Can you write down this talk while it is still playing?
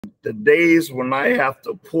The days when I have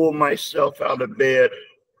to pull myself out of bed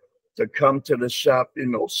to come to the shop, you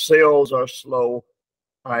know, sales are slow.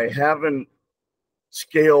 I haven't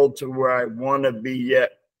scaled to where I want to be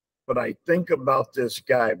yet, but I think about this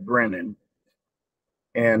guy, Brennan,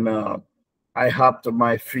 and I hop to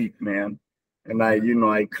my feet, man. And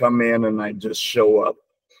I come in and I just show up,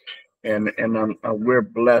 and we're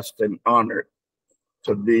blessed and honored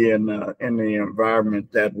to be in the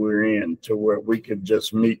environment that we're in, to where we can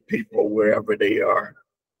just meet people wherever they are.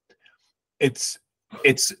 It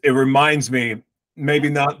reminds me, maybe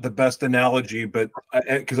not the best analogy, but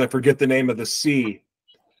because I forget the name of the sea,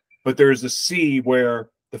 but there's a sea where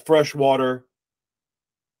the freshwater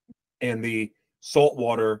and the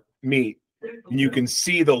saltwater meet, and you can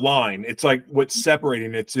see the line. It's like what's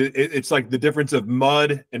separating it's like the difference of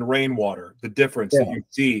mud and rainwater, the difference that you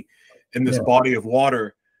see in this body of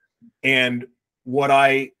water. And what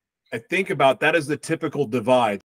I think about, that is the typical divide.